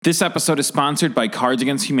This episode is sponsored by Cards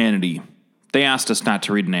Against Humanity. They asked us not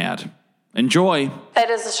to read an ad. Enjoy. It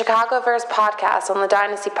is the Chicagoverse podcast on the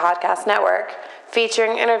Dynasty Podcast Network,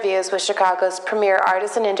 featuring interviews with Chicago's premier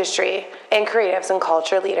artists in industry and creatives and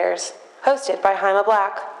culture leaders. Hosted by Jaime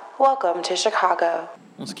Black. Welcome to Chicago.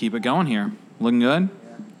 Let's keep it going here. Looking good?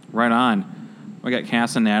 Right on. We got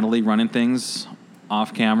Cass and Natalie running things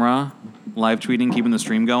off camera, live tweeting, keeping the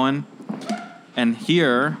stream going. And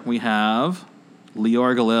here we have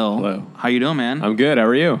Leor Galil. Hello. How you doing, man? I'm good. How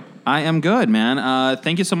are you? I am good, man.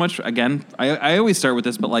 Thank you so much again. I always start with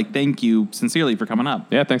this, but thank you sincerely for coming up.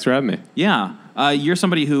 Yeah, thanks for having me. Yeah. You're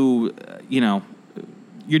somebody who, you're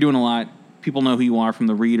doing a lot. People know who you are from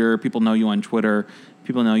The Reader. People know you on Twitter.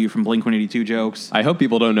 People know you from Blink-182 jokes. I hope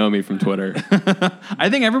people don't know me from Twitter. I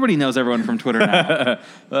think everybody knows everyone from Twitter now.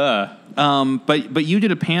 But you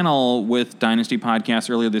did a panel with Dynasty Podcast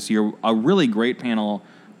earlier this year, a really great panel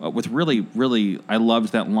with really, I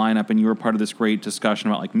loved that lineup, and you were part of this great discussion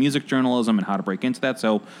about music journalism and how to break into that.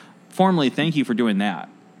 So formally, thank you for doing that,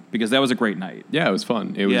 because that was a great night. Yeah, it was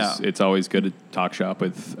fun. It's always good to talk shop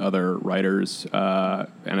with other writers,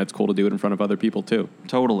 and it's cool to do it in front of other people too.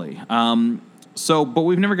 Totally. But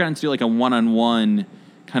we've never gotten to do a one-on-one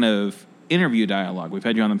kind of interview dialogue. We've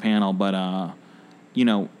had you on the panel, but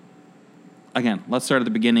again, let's start at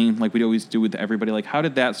the beginning, like we always do with everybody. How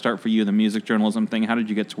did that start for you, the music journalism thing? How did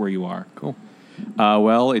you get to where you are? Cool.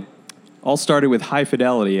 Well, it all started with High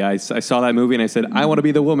Fidelity. I saw that movie and I said, I want to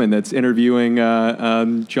be the woman that's interviewing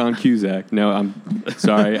John Cusack. No, I'm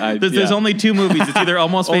sorry. There's only two movies. It's either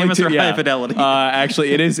Almost Famous or High Fidelity.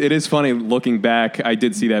 Actually, it is funny looking back. I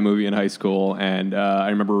did see that movie in high school, and I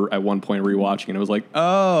remember at one point rewatching it. And I was like,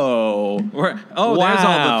 wow. There's all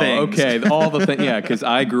the things. Okay, all the things. Yeah, because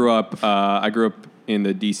I grew up in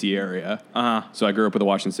the D.C. area. So I grew up with the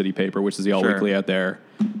Washington City paper, which is the All Weekly out there.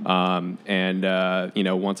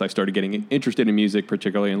 Once I started getting interested in music,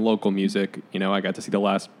 particularly in local music, I got to see the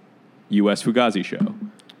last U.S. Fugazi show.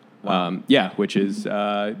 Wow. Which is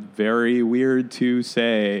very weird to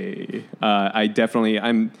say.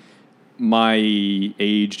 I'm my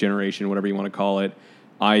age, generation, whatever you want to call it.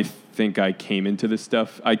 I think I came into this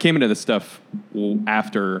stuff. After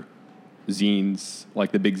zines,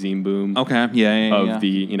 like the big zine boom. Okay. Yeah. Of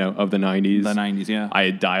the 90s. The 90s, yeah. I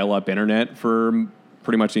had dial-up internet for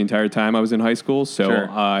pretty much the entire time I was in high school, so Sure.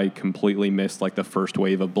 I completely missed the first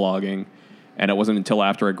wave of blogging. And it wasn't until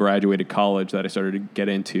after I graduated college that I started to get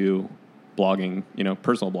into blogging,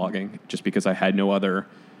 personal blogging, just because I had no other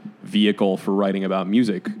vehicle for writing about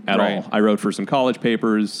music at all. I wrote for some college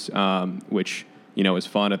papers, which, was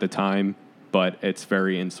fun at the time, but it's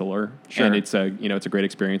very insular. Sure. And it's a great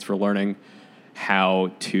experience for learning how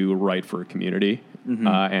to write for a community. Mm-hmm.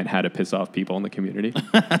 And how to piss off people in the community,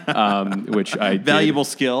 which I valuable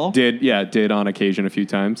skill. Did on occasion a few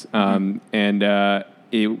times. It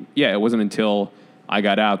wasn't until I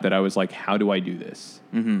got out that I was like, how do I do this?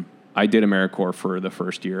 Mm-hmm. I did AmeriCorps for the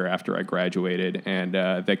first year after I graduated, and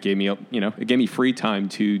that gave me it gave me free time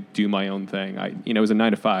to do my own thing. It was a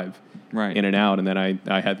 9 to 5, right, in and out, and then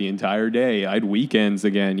I had the entire day. I had weekends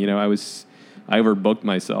again. I overbooked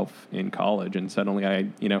myself in college, and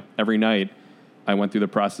suddenly every night I went through the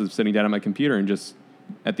process of sitting down on my computer and just,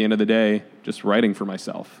 at the end of the day, just writing for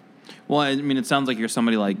myself. Well, I mean, it sounds like you're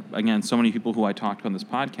somebody again, so many people who I talked to on this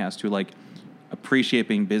podcast who appreciate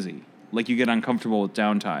being busy. You get uncomfortable with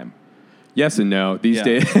downtime. Yes and no. These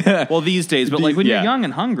days. Well, these days, but when you're young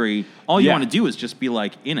and hungry, all you want to do is just be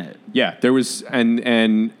in it. Yeah, there was,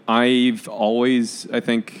 and I've always, I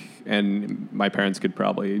think, and my parents could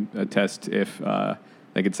probably attest if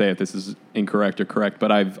they could say if this is incorrect or correct,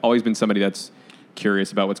 but I've always been somebody that's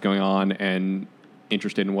curious about what's going on and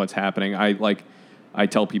interested in what's happening. I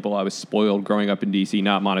tell people I was spoiled growing up in D.C.,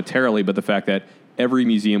 not monetarily, but the fact that every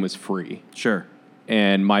museum was free. Sure.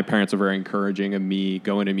 And my parents were very encouraging of me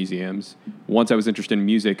going to museums. Once I was interested in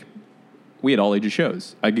music, we had all ages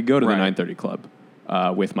shows. I could go to the 930 Club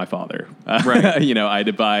with my father. Right. I had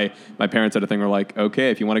to buy, my parents had a thing where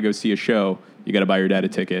okay, if you want to go see a show, you got to buy your dad a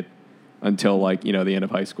ticket until the end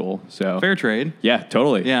of high school. So fair trade. Yeah,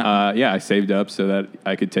 totally. Yeah. I saved up so that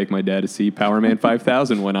I could take my dad to see Power Man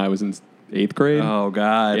 5000 when I was in 8th grade. Oh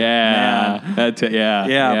God. Yeah.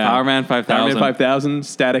 Power Man 5000. Power Man 5000,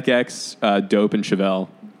 Static X, Dope, and Chevelle.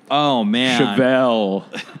 Oh man. Chevelle.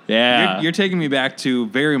 Yeah. You're taking me back to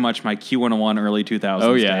very much my Q101 early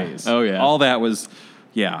 2000s days. Oh yeah. All that was,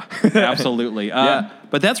 absolutely.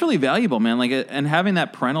 But that's really valuable, man. And having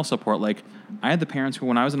that parental support, I had the parents who,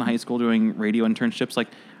 when I was in high school doing radio internships,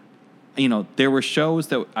 there were shows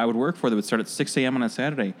that I would work for that would start at 6 a.m. on a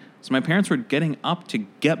Saturday. So my parents were getting up to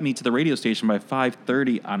get me to the radio station by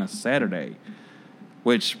 5:30 on a Saturday.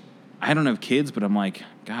 which I don't have kids, but I'm like,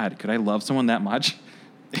 God, could I love someone that much?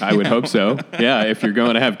 I would hope so. Yeah, if you're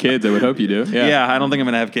going to have kids, I would hope you do. Yeah, I don't think I'm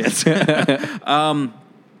going to have kids.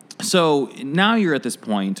 So now you're at this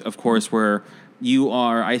point, of course, where you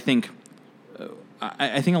are, I think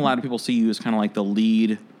a lot of people see you as kind of like the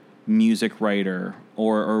lead music writer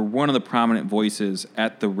or one of the prominent voices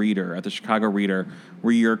at the Reader, at the Chicago Reader,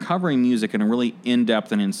 where you're covering music in a really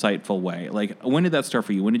in-depth and insightful way. Like, when did that start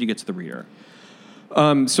for you? When did you get to the Reader?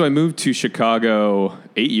 So I moved to Chicago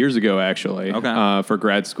 8 years ago, actually, for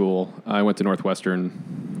grad school. I went to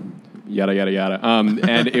Northwestern, yada, yada, yada.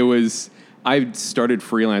 And it was... I started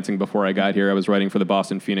freelancing before I got here. I was writing for the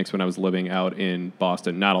Boston Phoenix when I was living out in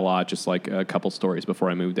Boston. Not a lot, just like a couple stories before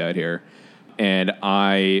I moved out here. And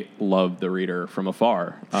I loved the Reader from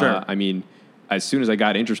afar. Sure. I mean, as soon as I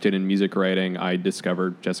got interested in music writing, I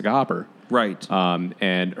discovered Jessica Hopper. Right.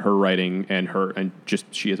 And her writing and just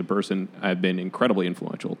she as a person have been incredibly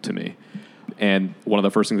influential to me. And one of the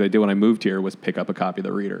first things I did when I moved here was pick up a copy of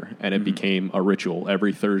the Reader. And it became a ritual.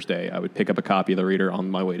 Every Thursday, I would pick up a copy of the Reader on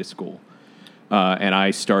my way to school. And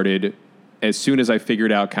I started, as soon as I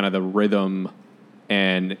figured out kind of the rhythm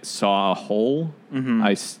and saw a hole,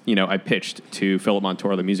 I pitched to Philip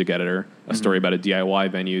Montour, the music editor, a story about a DIY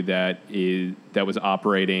venue that was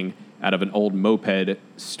operating out of an old moped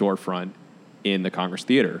storefront in the Congress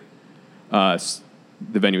Theater. The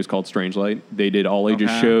venue was called Strange Light. They did all ages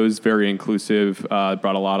shows, very inclusive,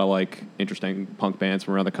 brought a lot of like interesting punk bands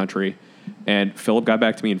from around the country. And Philip got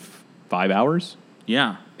back to me in 5 hours.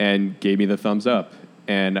 Yeah. And gave me the thumbs up.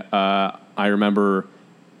 And I remember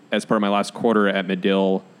as part of my last quarter at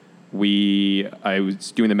Medill, I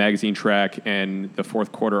was doing the magazine track, and the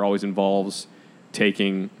fourth quarter always involves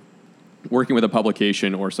working with a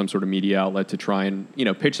publication or some sort of media outlet to try and,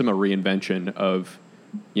 pitch them a reinvention of,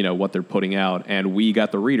 what they're putting out. And we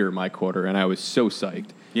got the Reader my quarter, and I was so psyched.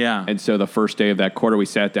 Yeah. And so the first day of that quarter, we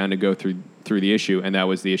sat down to go through the issue, and that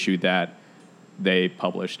was the issue that they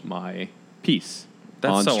published my piece.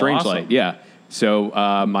 That's on so Strange awesome. Light, yeah. So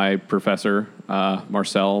my professor,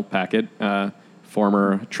 Marcel Packett,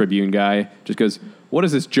 former Tribune guy, just goes, "What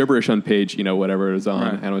is this gibberish on page, whatever it was on?"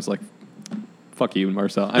 Right. And I was like, "Fuck you,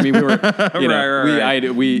 Marcel." I mean, we were,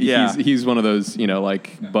 he's one of those,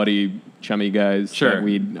 like buddy, chummy guys. Sure.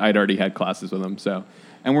 I'd already had classes with him, so.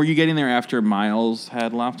 And were you getting there after Miles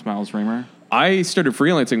had left, Miles Reamer? I started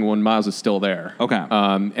freelancing when Miles was still there. Okay.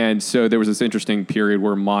 And so there was this interesting period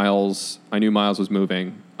where I knew Miles was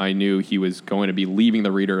moving. I knew he was going to be leaving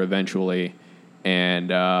the Reader eventually,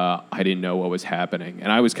 and I didn't know what was happening.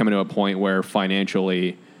 And I was coming to a point where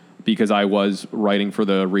financially, because I was writing for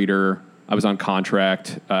the Reader, I was on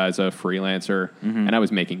contract as a freelancer, and I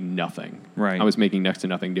was making nothing. Right. I was making next to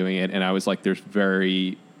nothing doing it, and I was like,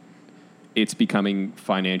 it's becoming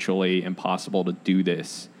financially impossible to do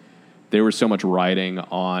this. There was so much riding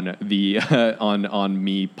on the on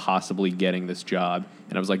me possibly getting this job,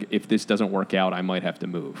 and I was like, if this doesn't work out, I might have to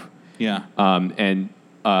move. Yeah. And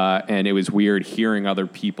it was weird hearing other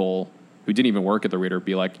people who didn't even work at the Reader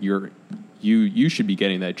be like, you should be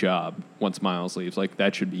getting that job once Miles leaves. Like,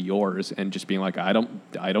 that should be yours. And just being like, I don't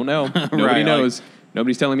know. Nobody Right, knows.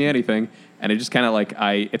 Nobody's telling me anything. And it just kind of like,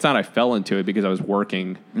 it's not I fell into it because I was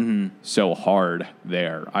working so hard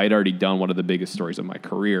there. I had already done one of the biggest stories of my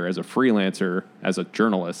career as a freelancer, as a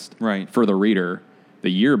journalist for the Reader the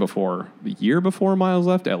year before Miles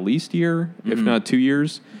left, at least year, if not 2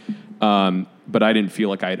 years. But I didn't feel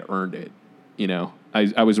like I had earned it.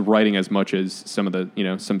 I was writing as much as some of the,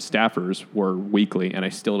 some staffers were weekly, and I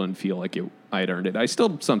still didn't feel like I had earned it. I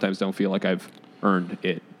still sometimes don't feel like I've earned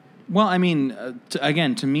it. Well, I mean,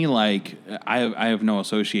 to me, like, I have no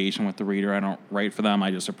association with the Reader. I don't write for them.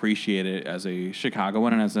 I just appreciate it as a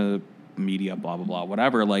Chicagoan and as a media, blah, blah, blah,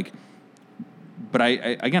 whatever. Like, but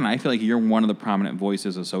I feel like you're one of the prominent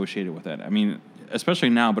voices associated with it. I mean, especially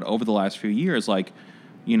now, but over the last few years, like,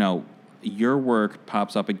 your work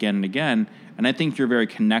pops up again and again, and I think you're very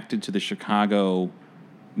connected to the Chicago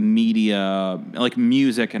media, like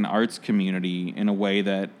music and arts community in a way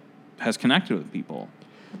that has connected with people.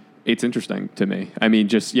 It's interesting to me. I mean,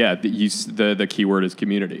 just, the key word is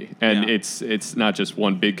community. And it's not just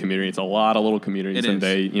one big community. It's a lot of little communities.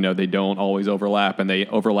 They don't always overlap, and they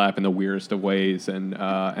overlap in the weirdest of ways. And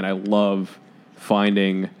I love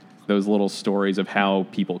finding those little stories of how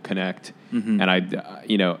people connect. And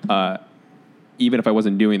even if I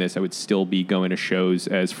wasn't doing this, I would still be going to shows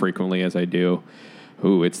as frequently as I do.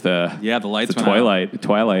 Ooh, it's the lights the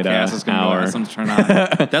Twilight hour. Turn on.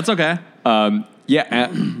 That's okay.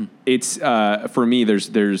 It's for me.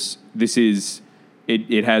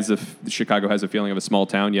 Chicago has a feeling of a small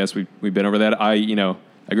town. Yes, we've been over that.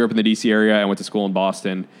 I I grew up in the D.C. area. I went to school in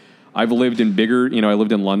Boston. I've lived in bigger, I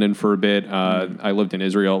lived in London for a bit. I lived in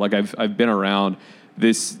Israel. Like I've been around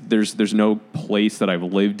this. There's no place that I've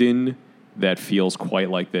lived in that feels quite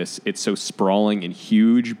like this. It's so sprawling and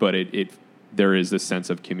huge, but there is this sense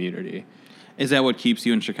of community. Is that what keeps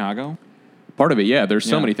you in Chicago? Part of it, yeah. There's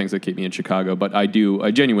so many things that keep me in Chicago, but I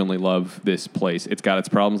genuinely love this place. It's got its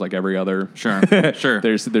problems like every other. Sure.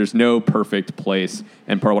 There's no perfect place,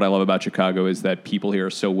 and part of what I love about Chicago is that people here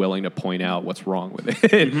are so willing to point out what's wrong with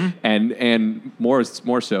it, and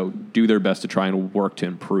more so do their best to try and work to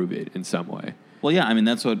improve it in some way. Well, yeah. I mean,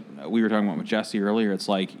 that's what we were talking about with Jesse earlier. It's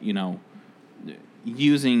like,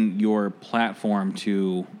 using your platform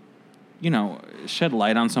to, shed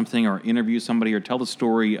light on something or interview somebody or tell the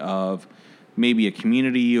story of maybe a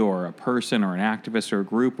community or a person or an activist or a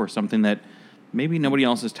group or something that maybe nobody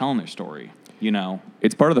else is telling their story,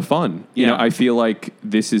 It's part of the fun. I feel like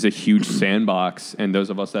this is a huge sandbox, and those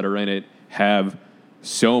of us that are in it have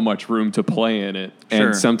so much room to play in it. Sure.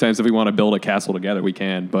 And sometimes if we want to build a castle together, we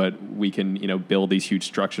can, but we can, build these huge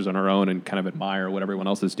structures on our own and kind of admire what everyone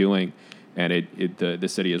else is doing. And the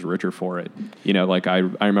city is richer for it.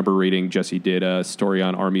 I remember reading Jesse did a story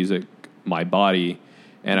on Our Music, My Body,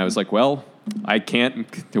 and I was like, well, I can't.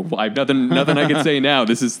 I've nothing I can say now.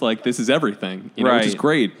 This is everything, right. Which is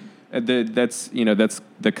great. That's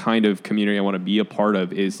the kind of community I want to be a part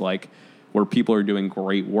of. Is like where people are doing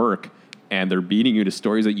great work and they're beating you to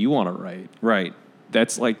stories that you want to write. Right.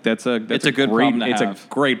 It's a good problem to have. It's a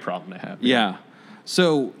great problem to have. Yeah.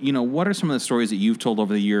 So, what are some of the stories that you've told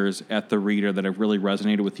over the years at The Reader that have really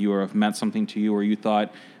resonated with you or have meant something to you or you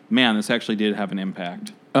thought, man, this actually did have an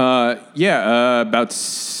impact? About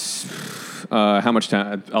how much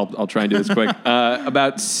time? I'll try and do this quick.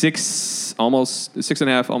 About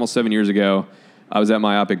 6.5, almost 7 years ago, I was at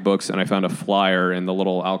Myopic Books and I found a flyer in the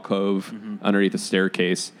little alcove underneath the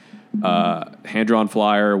staircase. Hand-drawn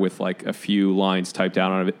flyer with like a few lines typed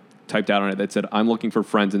out on it that said, "I'm looking for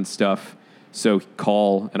friends and stuff. So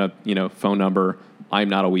call and a phone number. I'm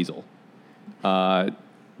not a weasel."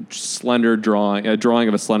 Slender drawing, a drawing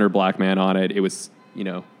of a slender black man on it. It was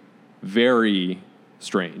very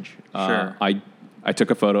strange. Sure. I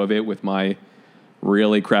took a photo of it with my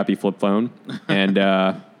really crappy flip phone and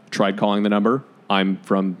tried calling the number. I'm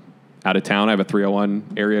from out of town. I have a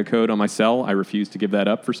 301 area code on my cell. I refuse to give that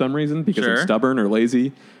up for some reason because I'm stubborn or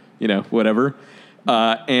lazy, whatever.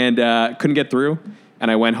 And couldn't get through. And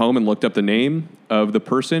I went home and looked up the name of the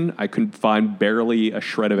person. I couldn't find barely a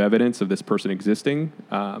shred of evidence of this person existing,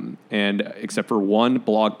 and except for one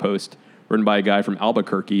blog post written by a guy from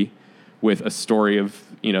Albuquerque with a story of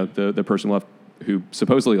the person who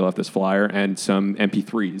supposedly left this flyer and some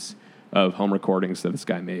MP3s of home recordings that this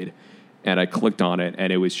guy made. And I clicked on it,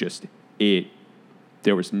 and it was just it.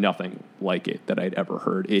 There was nothing like it that I'd ever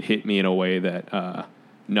heard. It hit me in a way that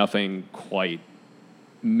nothing quite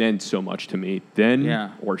meant so much to me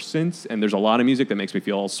then or since. And there's a lot of music that makes me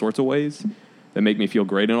feel all sorts of ways, that make me feel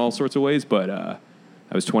great in all sorts of ways. But I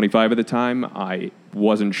was 25 at the time. I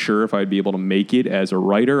wasn't sure if I'd be able to make it as a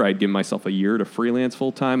writer. I'd given myself a year to freelance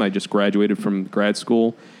full time. I just graduated from grad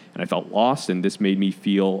school, and I felt lost, and this made me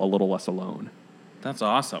feel a little less alone. That's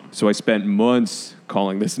awesome. So I spent months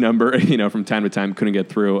calling this number, from time to time, couldn't get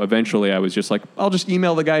through. Eventually, I was just like, I'll just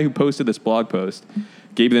email the guy who posted this blog post.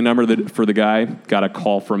 Gave the number for the guy, got a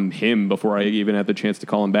call from him before I even had the chance to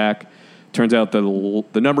call him back. Turns out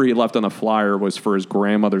the number he left on the flyer was for his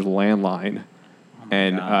grandmother's landline.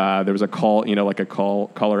 And there was a call, like a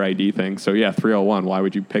caller ID thing. So, 301, why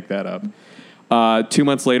would you pick that up? 2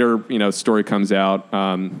 months later, story comes out.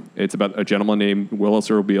 It's about a gentleman named Willis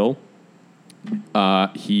Erbil.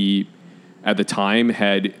 He, at the time,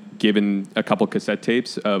 had given a couple cassette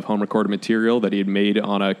tapes of home recorded material that he had made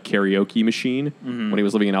on a karaoke machine when he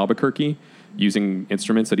was living in Albuquerque, using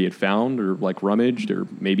instruments that he had found or like rummaged or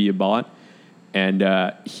maybe had bought. And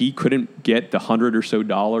he couldn't get the $100 or so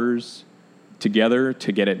together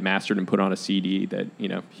to get it mastered and put on a CD that,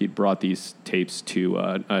 he'd brought these tapes to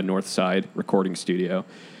a North Side recording studio.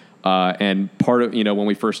 And part of, when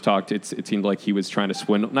we first talked, it seemed like he was trying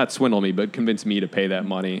to not swindle me, but convince me to pay that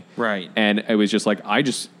money. Right. And it was just like, I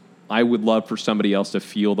would love for somebody else to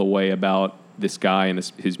feel the way about this guy and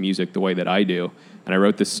his music the way that I do. And I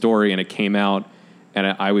wrote this story, and it came out, and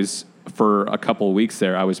I was, for a couple of weeks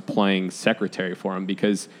there, I was playing secretary for him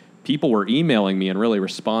because people were emailing me and really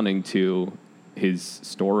responding to his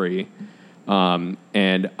story. And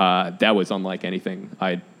that was unlike anything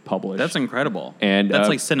I'd published. That's incredible. And that's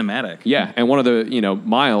like cinematic. Yeah. And one of the,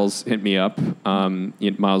 Miles hit me up,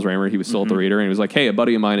 Miles Raymer, he was still at the Reader, and he was like, hey, a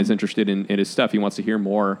buddy of mine is interested in his stuff. He wants to hear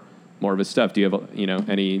more more of his stuff. Do you have,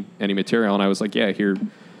 any material? And I was like, yeah,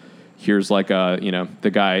 here's like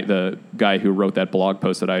the guy who wrote that blog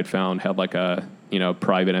post that I had found had like a,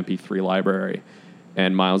 private MP3 library.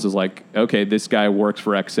 And Miles is like, okay, this guy works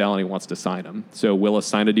for XL and he wants to sign him. So Willis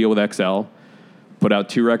signed a deal with XL, put out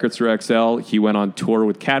 2 records for XL. He went on tour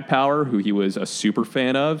with Cat Power, who he was a super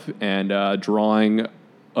fan of, and drawing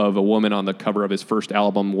of a woman on the cover of his first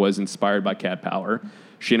album was inspired by Cat Power.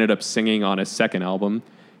 She ended up singing on his second album.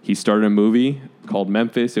 He started a movie called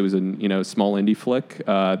Memphis. It was a small indie flick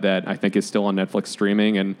that I think is still on Netflix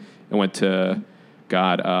streaming, and it went to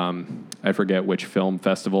I forget which film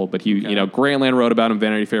festival, but he Grantland wrote about him,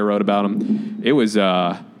 Vanity Fair wrote about him. It was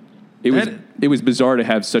bizarre to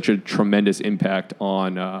have such a tremendous impact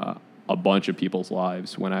on a bunch of people's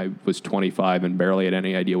lives when I was 25 and barely had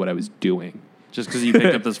any idea what I was doing. Just because you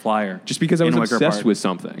picked up this flyer. Just because I was obsessed with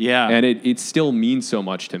something. Yeah. And it still means so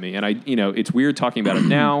much to me. And it's weird talking about it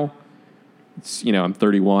now. I'm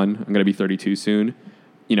 31. I'm going to be 32 soon.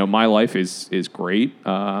 My life is great.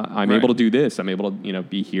 I'm able to do this. I'm able to,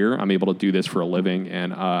 be here. I'm able to do this for a living.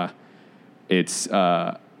 And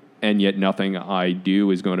and yet nothing I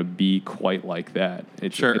do is going to be quite like that.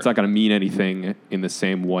 It's not going to mean anything in the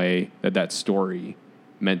same way that story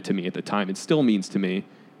meant to me at the time. It still means to me,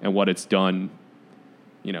 and what it's done,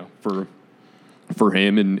 for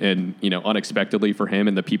him and unexpectedly for him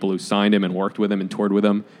and the people who signed him and worked with him and toured with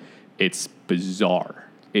him. It's bizarre.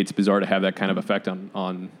 It's bizarre to have that kind of effect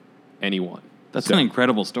on anyone. That's an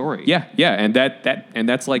incredible story. Yeah, and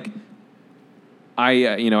that's like,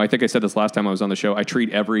 I think I said this last time I was on the show. I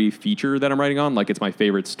treat every feature that I'm writing on like it's my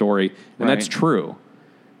favorite story, and that's true.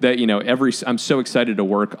 That I'm so excited to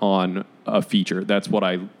work on a feature. That's what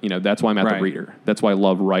that's why I'm at the Reader. That's why I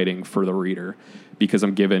love writing for the Reader, because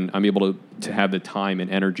I'm able to have the time and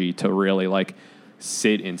energy to really like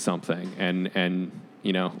sit in something and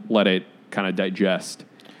let it kind of digest.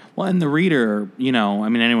 Well, and the Reader,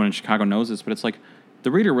 anyone in Chicago knows this, but it's like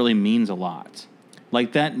the Reader really means a lot.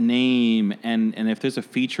 Like that name, and if there's a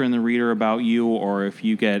feature in the Reader about you, or if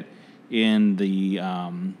you get in the,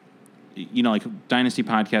 like Dynasty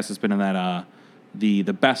Podcast has been in that the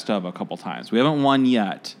best of a couple times. We haven't won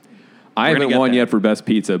yet. I haven't won yet for best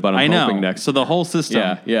pizza, but I'm hoping next. So the whole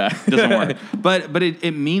system doesn't work. But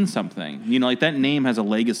it means something. Like that name has a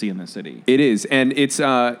legacy in the city. It is. And it's,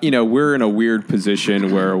 we're in a weird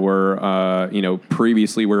position where we're,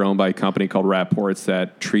 previously we were owned by a company called Rapports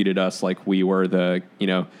that treated us like we were the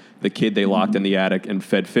kid they locked in the attic and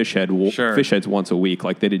fed fish heads once a week.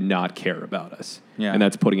 Like they did not care about us. Yeah. And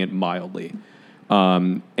that's putting it mildly.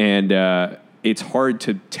 It's hard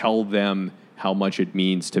to tell them how much it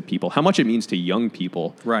means to people, how much it means to young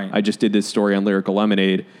people. Right. I just did this story on Lyrical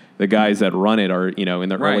Lemonade. The guys that run it are, in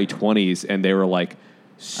their early 20s, and they were like,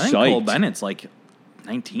 psyched. I think Cole Bennett's like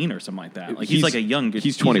 19 or something like that. Like he's like a young.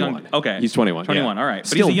 He's 21. Okay. He's 21. 21. Yeah. All right. But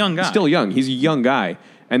still, he's a young guy. Still young. He's a young guy.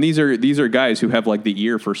 And these are guys who have like the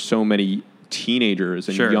ear for so many teenagers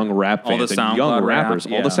and young rap fans and young rappers,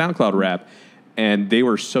 all the SoundCloud rap. And they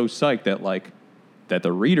were so psyched that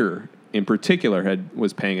the Reader in particular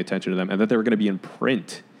was paying attention to them, and that they were going to be in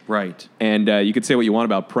print. Right. And you could say what you want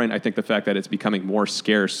about print. I think the fact that it's becoming more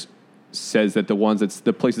scarce says that the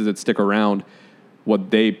places that stick around,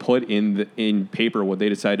 what they put in paper, what they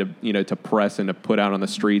decide to press and to put out on the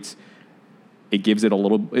streets, it gives it a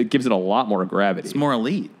lot more gravity. It's more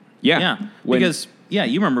elite. Yeah. Because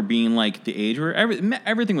you remember being like the age where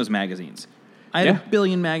everything was magazines. I had a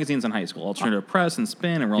billion magazines in high school: Alternative Press and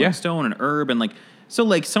Spin and Rolling Stone and Herb, and like. So,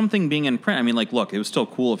 like, something being in print, look, it was still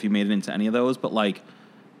cool if you made it into any of those, but, like,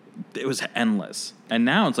 it was endless. And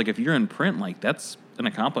now it's like, if you're in print, like, that's an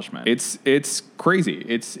accomplishment. It's crazy.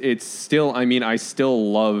 It's still, I still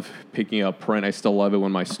love picking up print. I still love it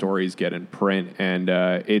when my stories get in print. And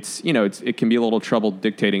it can be a little trouble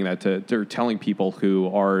dictating that to telling people who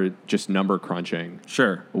are just number crunching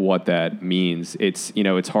what that means. It's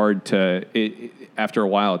hard after a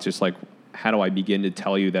while, it's just like, how do I begin to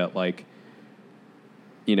tell you that, like,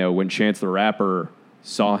 when Chance the Rapper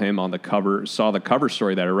saw the cover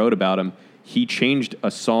story that I wrote about him, he changed a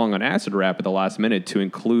song on Acid Rap at the last minute to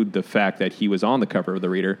include the fact that he was on the cover of the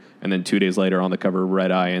Reader, and then 2 days later on the cover of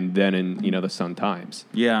Red Eye, and then in the Sun Times.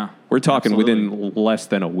 Yeah, we're talking within less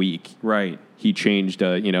than a week. Right, he changed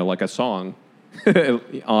like a song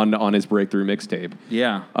on his breakthrough mixtape.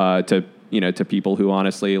 Yeah, to people who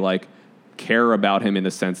honestly like care about him in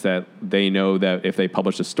the sense that they know that if they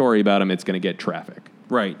publish a story about him, it's going to get traffic.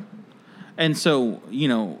 Right. And so,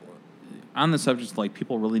 on the subject of, like,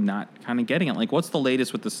 people really not kind of getting it, like, what's the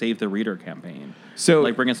latest with the Save the Reader campaign? So,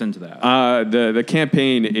 like, bring us into that. The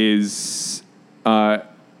campaign is,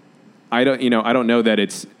 I don't know that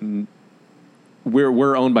it's.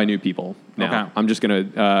 We're owned by new people now. Okay. I'm just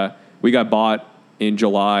gonna. We got bought in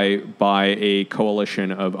July by a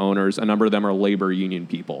coalition of owners. A number of them are labor union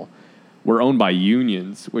people. We're owned by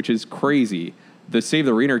unions, which is crazy. The Save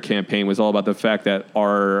the Reader campaign was all about the fact that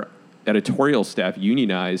our editorial staff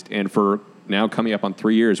unionized, and for now coming up on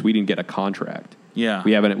 3 years, we didn't get a contract. Yeah.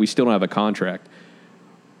 We still don't have a contract.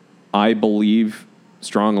 I believe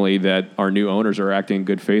strongly that our new owners are acting in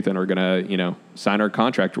good faith and are going to, sign our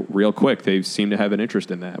contract real quick. They seem to have an interest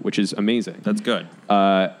in that, which is amazing. That's good.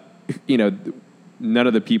 None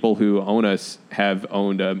of the people who own us have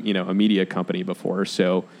owned a media company before,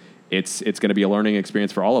 so it's going to be a learning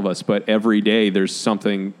experience for all of us. But every day there's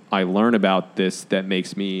something I learn about this that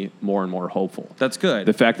makes me more and more hopeful. That's good.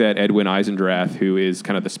 The fact that Edwin Eisendrath, who is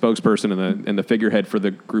kind of the spokesperson and the figurehead for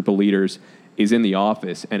the group of leaders, is in the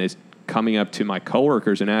office and is coming up to my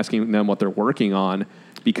coworkers and asking them what they're working on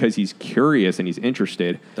because he's curious and he's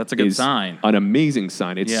interested. That's a good sign. An amazing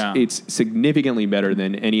sign. It's significantly better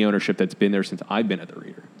than any ownership that's been there since I've been at the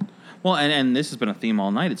Reader. Well, and this has been a theme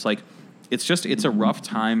all night. It's like, it's a rough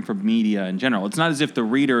time for media in general. It's not as if the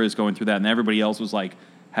Reader is going through that and everybody else was like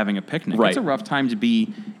having a picnic. Right. It's a rough time to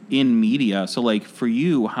be in media. So like for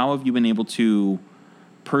you, how have you been able to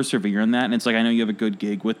persevere in that? And it's like, I know you have a good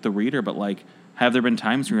gig with the Reader, but like, have there been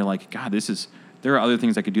times where you're like, God, there are other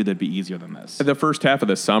things I could do that'd be easier than this? The first half of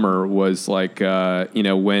the summer was like, so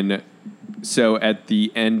at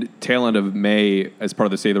the tail end of May, as part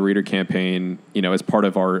of the Save the Reader campaign, as part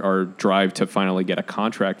of our drive to finally get a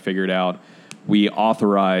contract figured out, we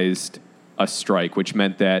authorized a strike, which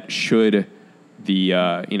meant that should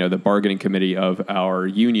the bargaining committee of our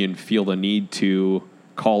union feel the need to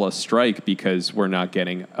call a strike because we're not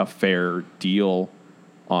getting a fair deal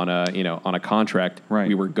on a contract, right,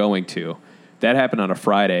 we were going to. That happened on a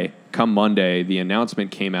Friday. Come Monday, the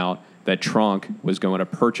announcement came out that Tronc was going to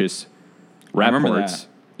purchase Rapports,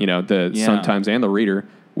 the Sun-Times and the Reader,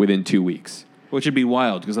 within 2 weeks. Which would be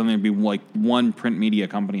wild, because then there'd be like one print media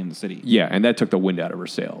company in the city. Yeah, and that took the wind out of our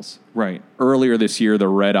sails. Right. Earlier this year, the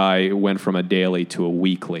Red Eye went from a daily to a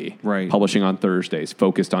weekly. Right. Publishing on Thursdays,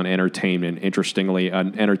 focused on entertainment. Interestingly,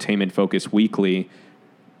 an entertainment-focused weekly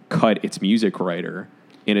cut its music writer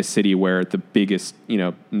in a city where the biggest,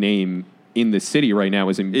 name in the city right now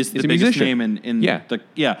is the biggest musician. name in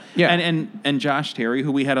And Josh Terry,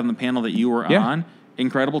 who we had on the panel that you were on,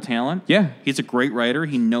 incredible talent. Yeah. He's a great writer.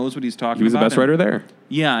 He knows what he's talking about. He was the best writer there.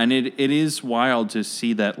 Yeah, and it is wild to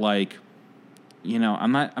see that, like,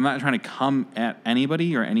 I'm not trying to come at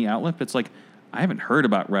anybody or any outlet, but it's like I haven't heard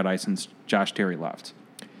about Red Eye since Josh Terry left.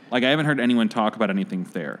 Like, I haven't heard anyone talk about anything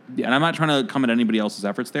there. Yeah. And I'm not trying to come at anybody else's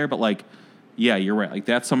efforts there, but like, yeah, you're right. Like,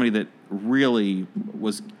 that's somebody that really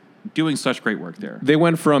was doing such great work there. They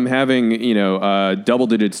went from having,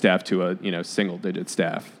 double-digit staff to a, single-digit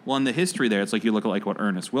staff. Well, in the history there, it's like you look at like what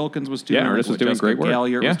Ernest Wilkins was doing. Yeah, Ernest was doing great work.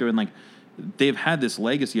 Galil was doing. Like, they've had this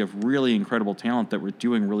legacy of really incredible talent that were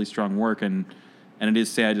doing really strong work, and it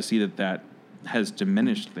is sad to see that has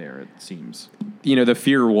diminished there, it seems. The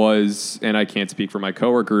fear was, and I can't speak for my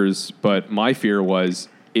coworkers, but my fear was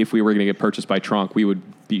if we were going to get purchased by Tronc, we would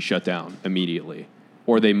be shut down immediately.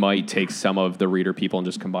 Or they might take some of the Reader people and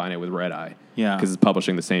just combine it with Red Eye. Yeah. Because it's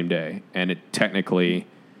publishing the same day. And it technically,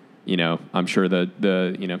 I'm sure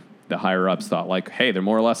the higher-ups thought, like, hey, they're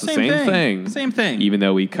more or less the same thing. Same thing. Even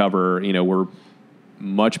though we cover, we're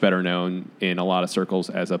much better known in a lot of circles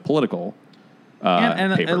as a political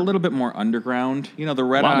and paper. a little bit more underground. The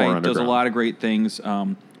Red Eye does a lot of great things.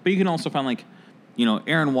 But you can also find, like,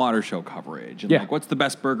 Aaron Water show coverage. And like, what's the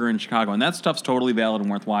best burger in Chicago? And that stuff's totally valid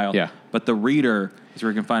and worthwhile. Yeah. But the Reader is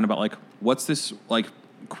where you can find about, like, what's this, like,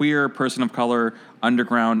 queer person of color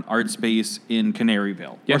underground art space in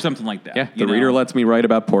Canaryville or something like that. Yeah. The Reader lets me write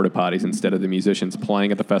about porta potties instead of the musicians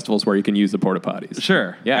playing at the festivals where you can use the porta potties.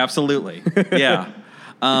 Sure. Yeah. Absolutely. Yeah.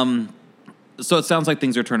 So it sounds like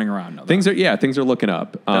things are turning around now. Things are looking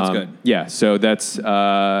up. That's good. Yeah. So that's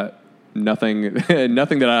nothing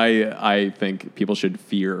that I think people should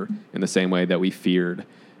fear in the same way that we feared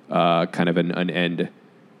kind of an end.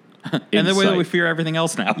 And the way that we fear everything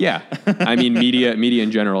else now. Yeah. I mean, media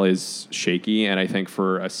in general is shaky, and I think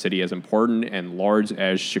for a city as important and large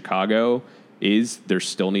as Chicago is, there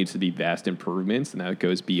still needs to be vast improvements, and that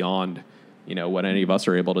goes beyond, what any of us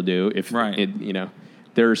are able to do.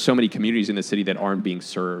 There are so many communities in the city that aren't being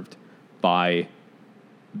served by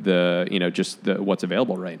what's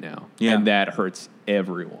available right now. Yeah. And that hurts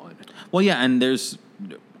everyone. Well, yeah, and there's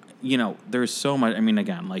so much. I mean,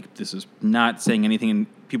 again, like, this is not saying anything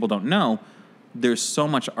people don't know. There's so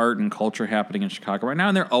much art and culture happening in Chicago right now,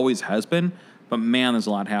 and there always has been. But man, there's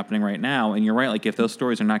a lot happening right now. And you're right, like if those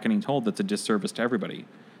stories are not getting told, that's a disservice to everybody.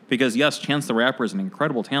 Because yes, Chance the Rapper is an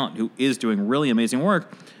incredible talent who is doing really amazing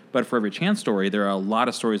work. But for every Chance story, there are a lot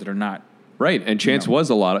of stories that are not. Right, and Chance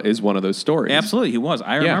is one of those stories. Absolutely, he was.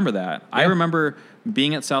 I remember that. Yeah. I remember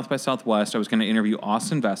being at South by Southwest. I was going to interview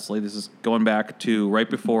Austin Vesely. This is going back to right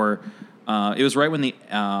before. It was right when the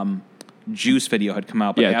Juice video had come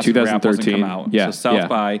out. But Acid Rap wasn't 2013. come out. Yeah, so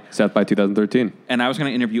South by 2013. And I was going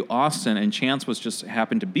to interview Austin, and Chance was just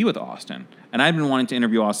happened to be with Austin. And I'd been wanting to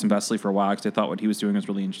interview Austin Vesely for a while because I thought what he was doing was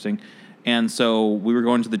really interesting. And so we were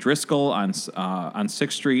going to the Driscoll on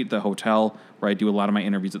 6th Street, the hotel where I do a lot of my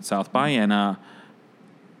interviews at South by, and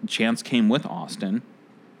Chance came with Austin.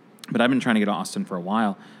 But I've been trying to get Austin for a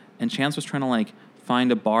while, and Chance was trying to like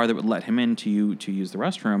find a bar that would let him in to use the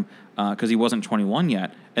restroom because he wasn't 21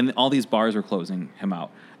 yet, and all these bars were closing him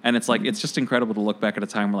out. And it's like it's just incredible to look back at a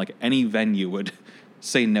time where like any venue would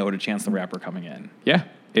say no to Chance the Rapper coming in. Yeah,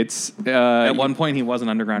 it's at one point he was an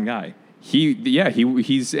underground guy.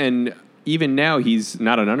 He's and even now he's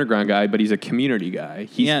not an underground guy, but he's a community guy.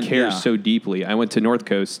 He cares so deeply. I went to North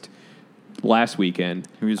Coast last weekend.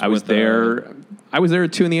 I was there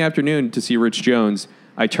at 2 p.m. to see Rich Jones.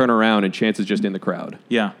 I turn around and Chance is just in the crowd.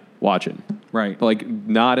 Yeah. Watching. Right. Like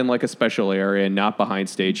not in like a special area, not behind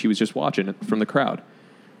stage. He was just watching from the crowd.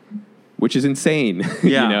 Which is insane.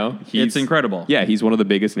 Yeah. You know? It's incredible. Yeah, he's one of the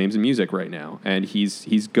biggest names in music right now. And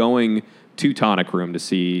he's going to Tonic Room to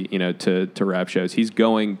see, to rap shows. He's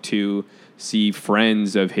going to see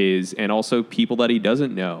friends of his and also people that he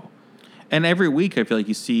doesn't know. And every week I feel like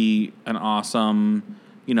you see an awesome,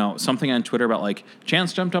 something on Twitter about like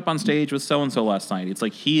Chance jumped up on stage with so-and-so last night. It's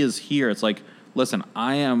like he is here. It's like, listen,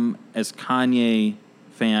 I am as Kanye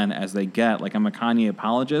fan as they get. Like I'm a Kanye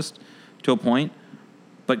apologist to a point,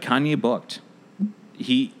 but Kanye booked.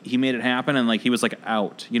 He made it happen and like he was like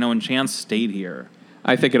out, and Chance stayed here.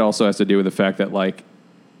 I think it also has to do with the fact that like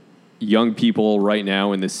young people right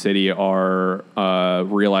now in this city are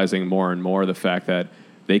realizing more and more the fact that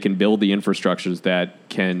they can build the infrastructures that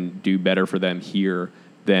can do better for them here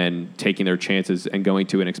than taking their chances and going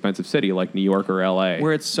to an expensive city like New York or LA.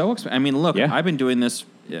 Where it's so expensive. I mean, look, I've been doing this.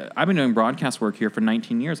 I've been doing broadcast work here for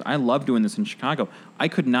 19 years. I love doing this in Chicago. I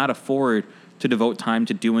could not afford to devote time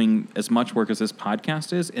to doing as much work as this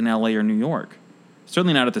podcast is in LA or New York.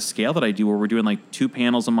 Certainly not at the scale that I do where we're doing like 2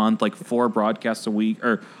 panels a month, like 4 broadcasts a week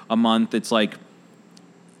or a month. It's like,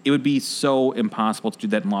 it would be so impossible to do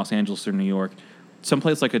that in Los Angeles or New York.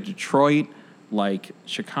 Someplace like a Detroit, like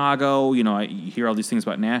Chicago, you hear all these things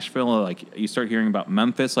about Nashville, or like you start hearing about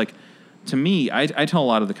Memphis. Like to me, I tell a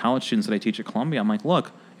lot of the college students that I teach at Columbia, I'm like,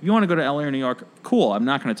 look, if you want to go to LA or New York, cool. I'm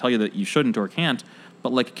not going to tell you that you shouldn't or can't,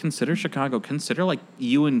 but like consider Chicago. Consider like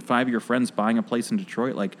you and 5 of your friends buying a place in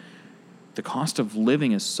Detroit. Like the cost of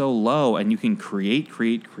living is so low and you can create.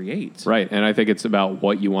 Right. And I think it's about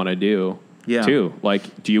what you want to do too.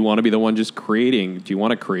 Like, do you want to be the one just creating? Do you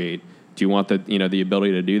want to create? Do you want the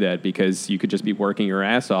ability to do that? Because you could just be working your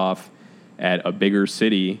ass off at a bigger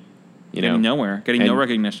city, getting nowhere, getting no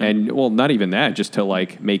recognition. And well, not even that, just to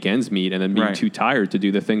like make ends meet and then being too tired to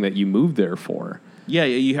do the thing that you moved there for. Yeah.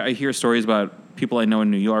 I hear stories about people I know in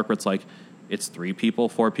New York where it's like, it's 3 people,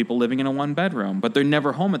 4 people living in a 1-bedroom, but they're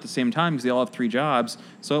never home at the same time because they all have 3 jobs.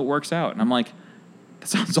 So it works out. And I'm like, that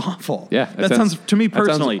sounds awful. Yeah. That sounds to me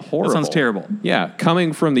personally, that sounds terrible. Yeah.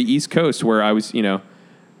 Coming from the East Coast where I was,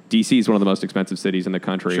 DC is one of the most expensive cities in the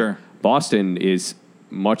country. Sure. Boston is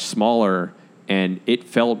much smaller and it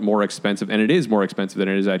felt more expensive, and it is more expensive than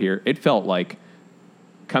it is out here. It felt like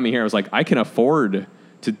coming here, I was like, I can afford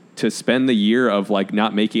to spend the year of like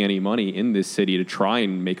not making any money in this city to try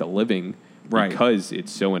and make a living. Right. Because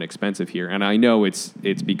it's so inexpensive here. And I know it's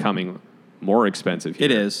becoming more expensive here.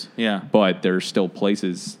 It is, yeah. But there's still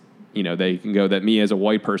places, they can go that me as a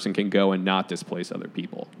white person can go and not displace other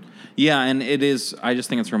people. Yeah, and it is, I just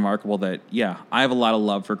think it's remarkable that, I have a lot of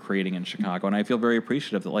love for creating in Chicago, and I feel very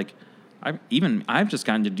appreciative that, like, I've just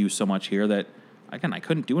gotten to do so much here that, again, I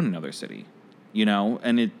couldn't do in another city,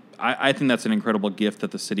 and I think that's an incredible gift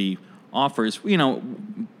that the city offers,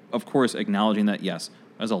 of course, acknowledging that, yes,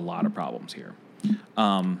 there's a lot of problems here.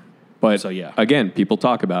 But again, people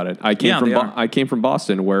talk about it. I came from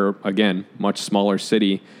Boston, where again, much smaller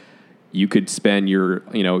city. You could spend your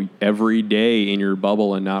every day in your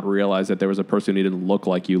bubble and not realize that there was a person who didn't look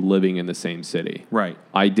like you living in the same city. Right.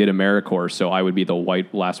 I did AmeriCorps, so I would be the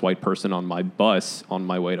last white person on my bus on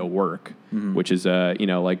my way to work, which is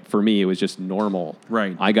like for me it was just normal.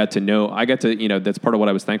 Right. I got to that's part of what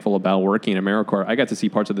I was thankful about working in AmeriCorps. I got to see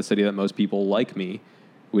parts of the city that most people like me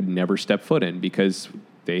would never step foot in because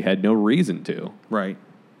they had no reason to. Right.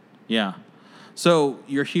 Yeah. So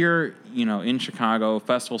you're here, in Chicago.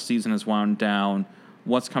 Festival season is wound down.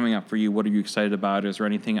 What's coming up for you? What are you excited about? Is there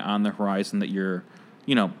anything on the horizon that you're,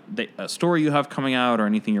 a story you have coming out or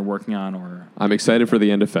anything you're working on? Or I'm excited for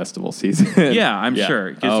the end of festival season. Yeah, I'm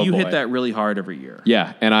sure. Because you hit that really hard every year.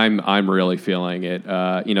 Yeah, and I'm really feeling it.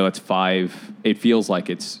 It's 5. It feels like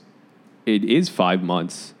it is 5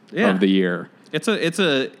 months of the year. It's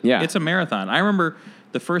a marathon. I remember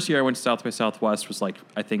the first year I went to South by Southwest was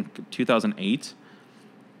I think 2008.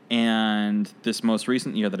 And this most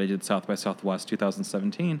recent year that I did South by Southwest,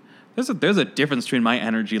 2017, there's a difference between my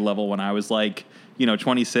energy level when I was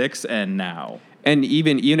 26 and now. And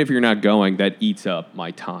even if you're not going, that eats up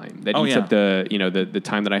my time. That eats up the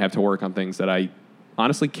time that I have to work on things that I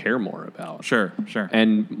honestly care more about. Sure.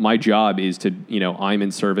 And my job is to, I'm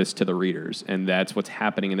in service to the readers, and that's what's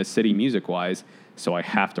happening in the city music-wise, so I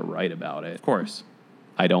have to write about it. Of course.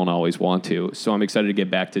 I don't always want to, so I'm excited to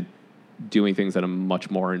get back to doing things that I'm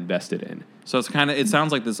much more invested in. So it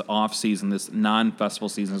sounds like this off season, this non-festival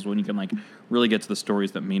season is when you can really get to the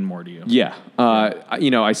stories that mean more to you. Yeah.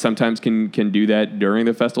 I sometimes can do that during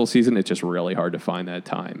the festival season. It's just really hard to find that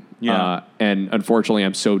time. Yeah. And unfortunately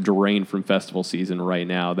I'm so drained from festival season right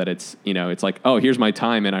now that it's like, oh, here's my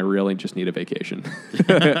time and I really just need a vacation.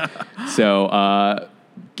 So,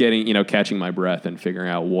 catching my breath and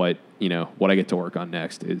figuring out what I get to work on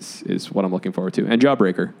next is what I'm looking forward to. And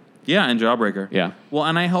Jawbreaker. Yeah, and Jawbreaker. Yeah. Well,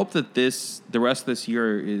 and I hope that the rest of this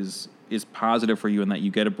year is positive for you and that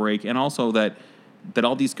you get a break, and also that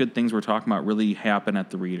all these good things we're talking about really happen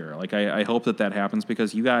at the Reader. I hope that happens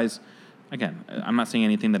because you guys, again, I'm not saying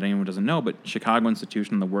anything that anyone doesn't know, but Chicago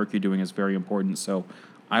Institution and the work you're doing is very important. So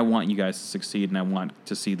I want you guys to succeed, and I want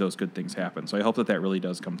to see those good things happen. So I hope that really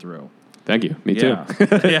does come through. Thank you. Me too.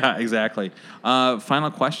 Yeah, exactly.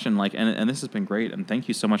 Final question, and this has been great, and thank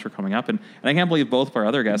you so much for coming up. And I can't believe both of our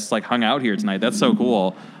other guests hung out here tonight. That's so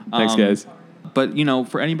cool. Thanks, guys. But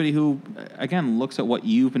for anybody who again looks at what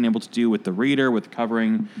you've been able to do with the Reader, with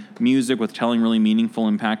covering music, with telling really meaningful,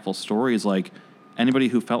 impactful stories, anybody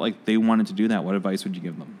who felt like they wanted to do that, what advice would you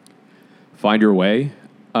give them? Find your way,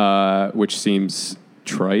 which seems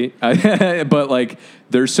trite, but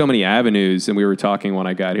there's so many avenues, and we were talking when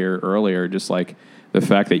I got here earlier, just the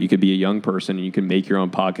fact that you could be a young person and you can make your own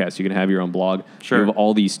podcast, you can have your own blog. Sure. You have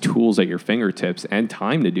all these tools at your fingertips and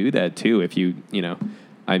time to do that too. If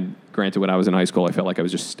granted, when I was in high school, I felt like I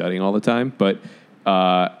was just studying all the time, but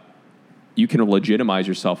you can legitimize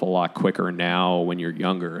yourself a lot quicker now when you're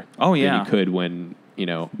younger. Oh yeah, than you could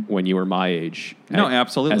when you were my age. No,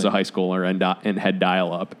 absolutely. As a high schooler and had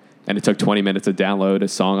dial-up. And it took 20 minutes to download a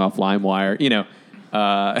song off LimeWire,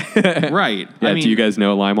 Right. Yeah, do you guys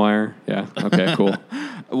know LimeWire? Yeah. Okay, cool.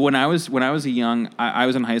 When I was I was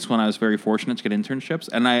in high school and I was very fortunate to get internships,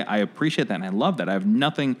 and I appreciate that and I love that. I have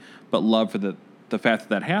nothing but love for the fact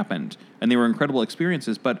that happened, and they were incredible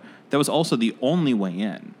experiences, but that was also the only way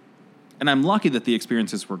in. And I'm lucky that the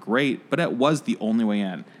experiences were great, but it was the only way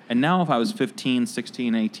in. And now if I was 15,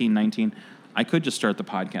 16, 18, 19, I could just start the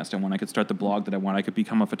podcast I want. I could start the blog that I want. I could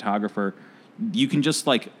become a photographer. You can just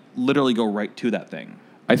literally go right to that thing.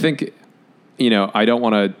 I think, I don't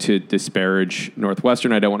want to disparage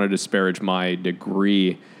Northwestern. I don't want to disparage my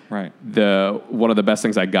degree. Right. One of the best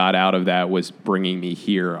things I got out of that was bringing me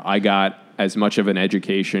here. I got as much of an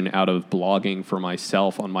education out of blogging for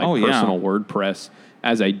myself on my personal WordPress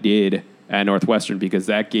as I did at Northwestern, because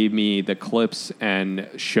that gave me the clips and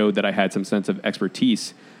showed that I had some sense of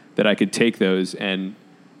expertise that I could take those and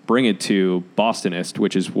bring it to Bostonist,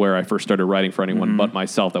 which is where I first started writing for anyone but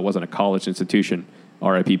myself that wasn't a college institution,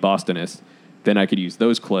 RIP Bostonist. Then I could use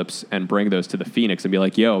those clips and bring those to the Phoenix and be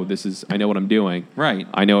like, yo, I know what I'm doing. Right.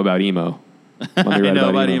 I know about emo. I know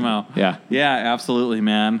about emo. Yeah. Yeah, absolutely,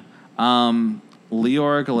 man. Leor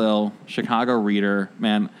Galil, Chicago Reader,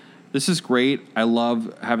 man, this is great. I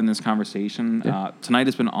love having this conversation. Yeah. Tonight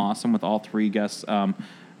has been awesome with all three guests.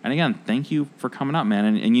 And again, thank you for coming up,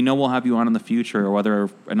 man. And we'll have you on in the future, or whether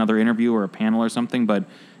another interview or a panel or something. But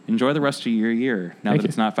enjoy the rest of your year now that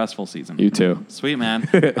it's not festival season. You too. Sweet, man.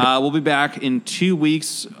 We'll be back in 2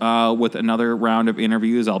 weeks with another round of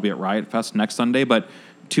interviews. I'll be at Riot Fest next Sunday. But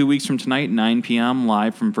 2 weeks from tonight, 9 p.m.,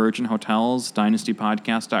 live from Virgin Hotels,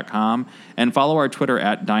 dynastypodcast.com. And follow our Twitter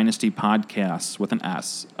at Dynasty Podcasts with an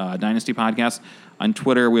S. Dynasty Podcasts. On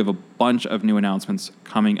Twitter, we have a bunch of new announcements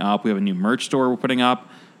coming up. We have a new merch store we're putting up,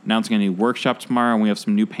 announcing a new workshop tomorrow, and we have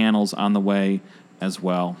some new panels on the way as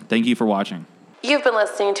well. Thank you for watching. You've been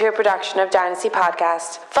listening to a production of Dynasty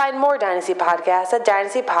Podcast. Find more Dynasty Podcasts at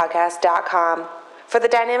dynastypodcast.com. For the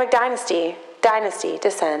Dynamic Dynasty, Dynasty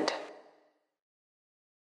Descend.